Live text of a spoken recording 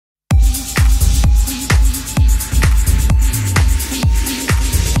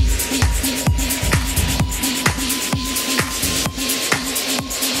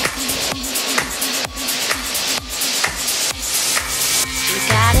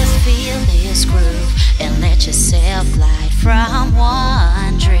feel this groove and let yourself glide from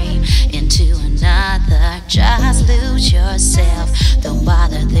one dream into another. Just lose yourself. Don't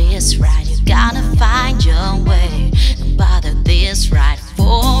bother this ride, you're gonna find your way. Don't bother this ride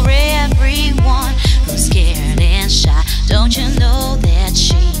for